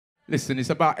Listen, it's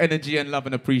about energy and love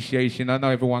and appreciation. I know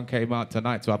everyone came out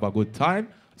tonight to have a good time.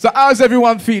 So how's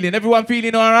everyone feeling? Everyone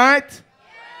feeling all right?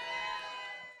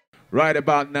 Right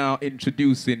about now,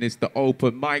 introducing is the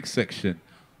open mic section.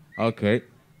 Okay.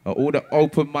 All the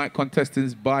open mic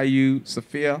contestants by you,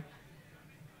 Sophia.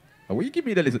 Will you give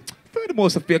me the list? Furthermore,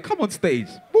 Sophia, come on stage.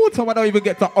 More time I don't even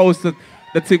get to host the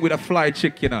thing with a fly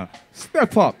chick, you know.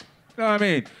 Step up. You know what I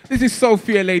mean? This is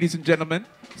Sophia, ladies and gentlemen.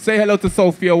 Say hello to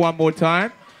Sophia one more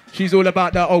time. She's all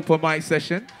about that open mic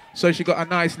session. So she got a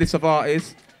nice list of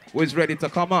artists who is ready to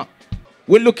come up.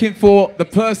 We're looking for the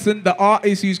person, the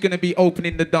artist who's going to be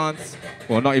opening the dance.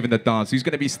 Well, not even the dance. Who's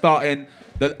going to be starting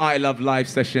the I Love Live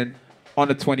session on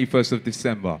the 21st of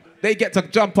December. They get to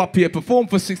jump up here, perform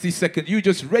for 60 seconds. You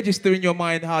just register in your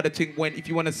mind how the thing went. If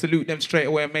you want to salute them straight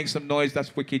away and make some noise,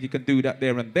 that's wicked. You can do that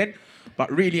there and then.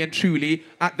 But really and truly,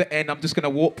 at the end, I'm just going to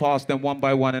walk past them one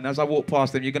by one. And as I walk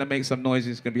past them, you're going to make some noise.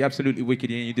 It's going to be absolutely wicked.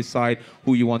 And you decide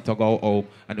who you want to go home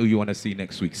and who you want to see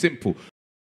next week. Simple.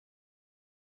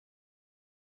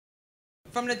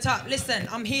 From the top, listen,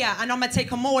 I'm here and I'ma take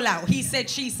them all out. He said,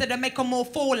 she said, and make them all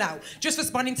fall out. Just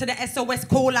responding to the SOS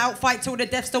call out. Fight till the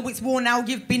death, so it's worn out.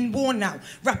 You've been worn now.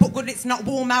 Rap up good, it's not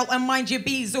warm out. And mind your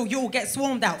bees or you'll get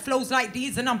swarmed out. Flows like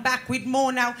these and I'm back with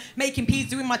more now. Making peas,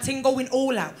 doing my ting, going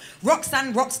all out.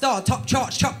 Roxanne, rockstar, top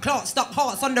charts, chop clots. Stop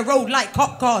hearts on the road like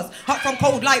cop cars. Hot from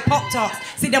cold like Pop-Tarts.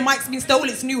 See the mic's been stole,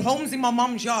 it's new homes in my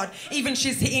mum's yard. Even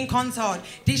she's hitting cons hard.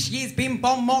 This year's been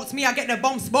bomb marked. Me, I get the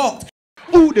bomb sparked.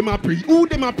 Who them a pre? Who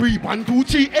them a pre? 1, 2,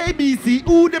 3, A, B, C.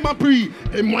 Who them a pre?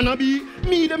 Them wanna be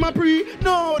me. Them a pre?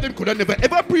 No, them coulda never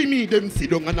ever pre me. Them sit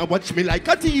down and watch me like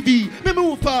a TV. Me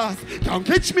move fast, can't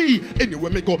catch me. Anywhere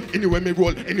me go, anywhere me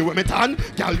roll, anywhere me turn.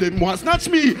 Girl them want snatch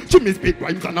me. She me spit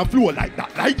rhymes on a floor like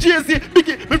that, like Jay-Z.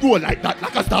 Biggie, me roll like that,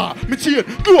 like a star. Me chain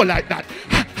glow like that.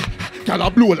 Girl I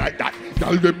blow like that.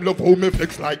 Girl them love how me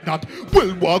flex like that.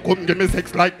 Well walk come give me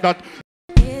sex like that.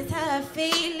 It's a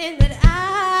feeling that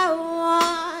I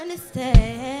wanna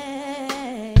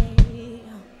stay.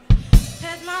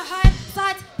 'Cause my heart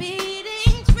starts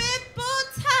beating triple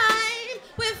time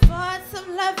with thoughts of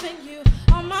loving you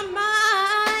on my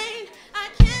mind. I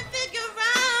can't figure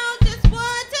out just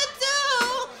what to do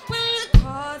when the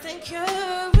cause and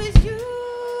cure is you.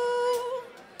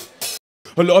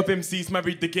 A lot of MCs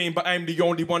married the game, but I'm the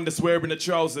only one that's wearing the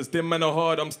trousers. Them men are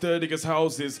hard, I'm sturdy as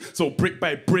houses. So brick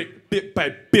by brick, bit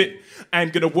by bit, I'm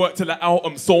gonna work till I out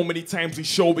 'em. So many times we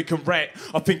show we can write.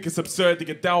 I think it's absurd they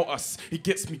can doubt us. It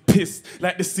gets me pissed,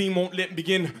 like the scene won't let me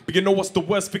in. But you know what's the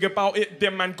worst thing about it?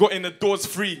 Them man got in the doors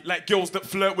free, like girls that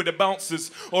flirt with the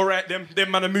bouncers. Alright, them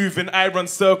man are moving, I run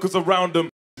circles around them.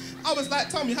 I was like,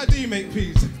 tell me, how do you make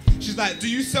peas? She's like, do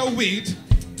you sell weed?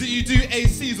 Do you do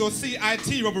ACs or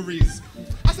CIT robberies?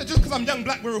 I said, just because I'm young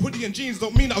black, wear a hoodie and jeans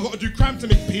don't mean that I've got to do crime to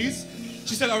make peas.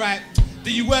 She said, all right,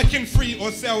 do you work in free or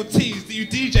sell teas? Do you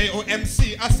DJ or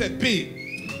MC? I said,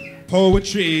 B.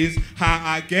 Poetry's how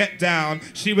I get down.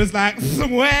 She was like,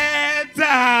 swear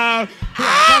down.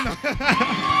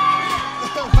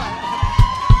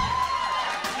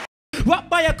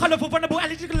 Rocked by a colourful, vulnerable,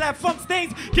 allergic life from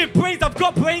stains. Give brains, I've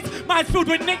got brains. Mine's filled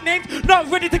with nicknames. Not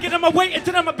ready to get on my way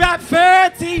until I'm about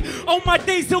 30. Oh my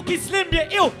days, silky slim, you're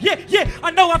ill. Yeah,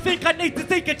 I know, I think I need to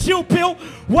take a chill pill.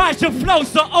 Why's your flow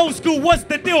so old school? What's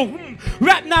the deal?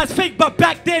 Rap now's fake, but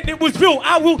back then it was real.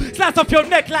 I will slice off your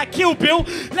neck like Kill Bill.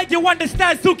 Let you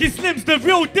understand Silky Slim's the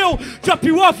real deal. Drop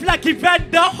you off like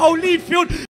Evander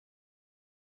Holyfield.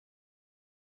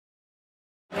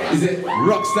 Is it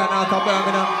Roxanne out of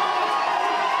Birmingham?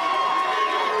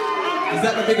 Is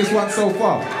that the biggest one so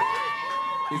far?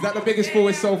 Is that the biggest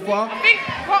forward so far? I think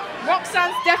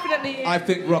Roxanne's definitely in. I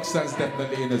think Roxanne's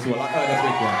definitely in as well. I heard a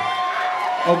big one.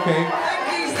 Okay.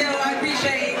 Thank you still, I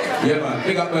appreciate it. Yeah man,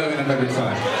 big up Birmingham every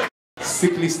time.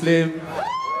 Sickly Slim.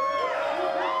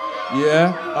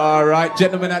 Yeah, alright.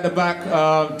 Gentleman at the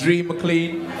back, Dream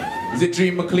McLean. Is it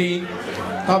Dream McLean?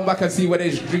 Come back and see whether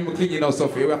it's Dream McLean, you know,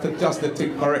 Sophie. We have to adjust the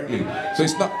thing correctly. So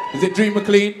it's not, is it Dream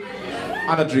McLean?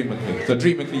 And a Dream McLean. So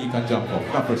Dream McLean, you can jump off.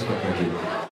 Enough respect for Dream.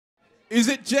 Is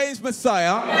it James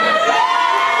Messiah?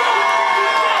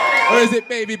 Or is it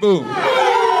Baby Boom? Wow.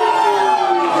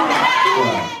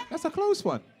 That's a close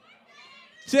one.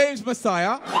 James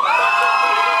Messiah.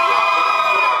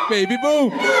 Baby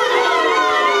Boom.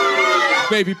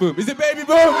 Baby Boom. Is it Baby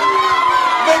Boom?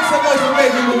 Make some noise for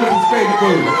Baby Boom. It's Baby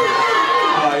Boom.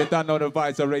 Oh, you don't know the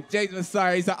vibes already. James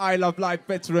Messiah is an I Love Live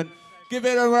veteran. Give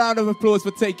it a round of applause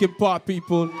for taking part,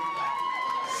 people.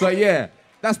 So yeah,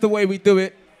 that's the way we do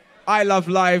it. I Love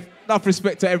Live. Enough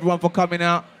respect to everyone for coming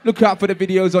out. Look out for the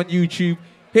videos on YouTube.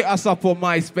 Hit us up on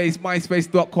MySpace,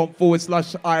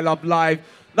 myspace.com/ILUVLIVE.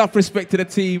 Enough respect to the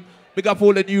team. Big up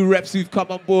all the new reps who've come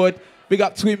on board. Big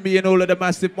up Twinbee and all of the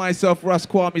massive. Myself, Russ,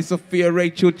 Kwame, Sophia,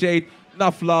 Rachel, Jade.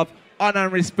 Enough love, honor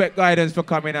and respect, guidance for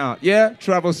coming out. Yeah?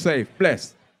 Travel safe.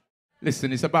 Bless.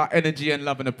 Listen, it's about energy and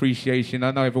love and appreciation.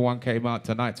 I know everyone came out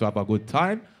tonight to have a good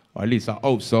time. Or at least I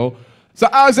hope so. So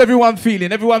how's everyone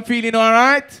feeling? Everyone feeling all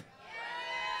right?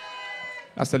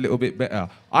 That's a little bit better.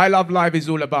 I Love Live is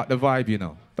all about the vibe, you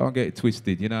know. Don't get it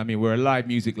twisted, you know what I mean? We're a live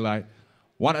music live.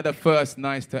 One of the first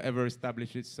nights to ever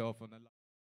establish itself on the